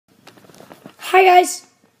Hi guys,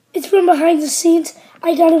 it's from behind the scenes.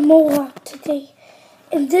 I got a mohawk today,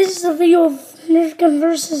 and this is a video of Nerf gun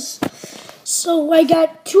versus. So I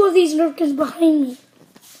got two of these Nerf guns behind me.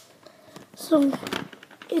 So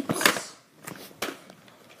it's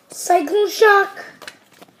Cyclone Shock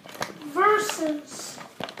versus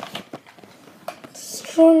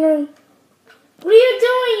strongarm. What are you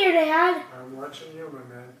doing here, Dad? I'm watching you,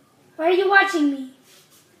 my man. Why are you watching me?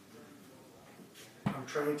 I'm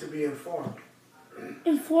trying to be informed.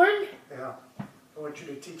 Informed? Yeah. I want you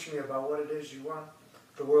to teach me about what it is you want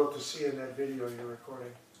the world to see in that video you're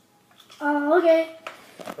recording. Oh, okay.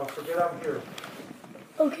 Don't forget I'm here.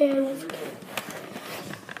 Okay, I won't forget.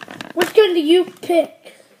 Which gun do you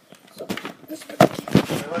pick? So, let's pick.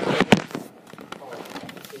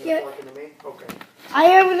 You're talking to me? Okay. I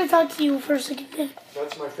am going to talk to you for a second.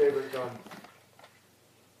 That's my favorite gun.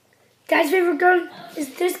 Dad's favorite gun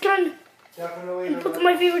is this gun. Definitely. And both of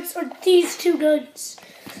my favorites are these two guns.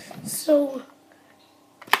 So,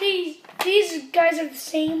 these guys are the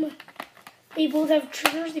same. They both have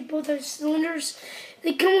triggers. They both have cylinders.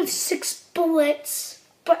 They come with 6 bullets.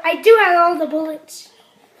 But I do have all the bullets.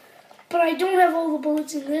 But I don't have all the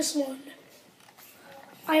bullets in this one.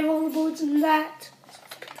 I have all the bullets in that. So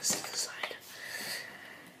let's put this to the side.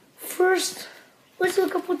 First, let's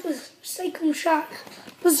look up what the Cyclone Shock.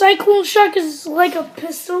 The Cyclone Shock is like a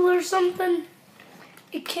pistol or something.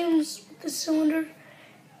 It comes with the cylinder.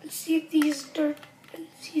 And see if these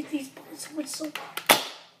bullets whistle.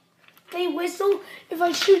 They whistle if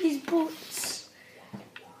I shoot these bullets.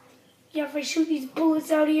 Yeah, if I shoot these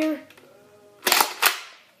bullets out here.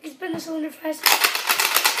 I can spin the cylinder fast.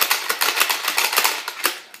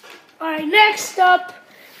 Alright, next up,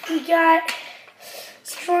 we got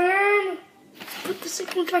strongarm. Let's put the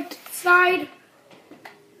Cyclone Shock to the side.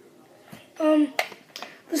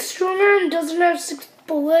 The strongarm doesn't have 6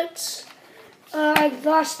 bullets. I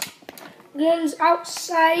lost ones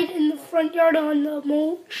outside in the front yard on the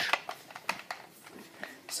mulch.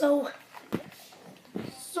 So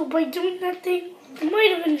by doing that thing, you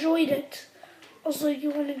might have enjoyed it. Also, if you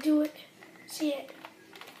want to do it, see it.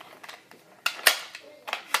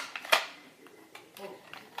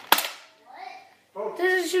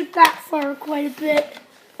 Doesn't shoot that far quite a bit.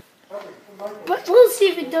 But we'll see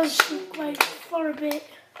if it does shoot quite far a bit.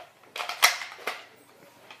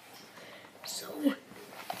 So,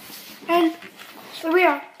 and here we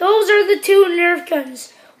are. Those are the two Nerf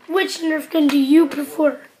guns. Which Nerf gun do you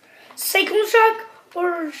prefer? Cyclone Shock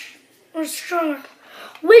or strongarm?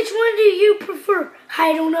 Which one do you prefer?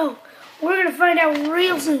 I don't know. We're going to find out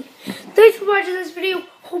real soon. Thanks for watching this video.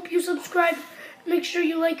 Hope you subscribe. Make sure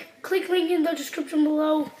you click link in the description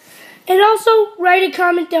below. And also, write a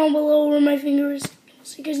comment down below where my finger is.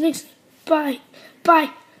 See you guys next time. Bye.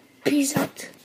 Bye. Peace out.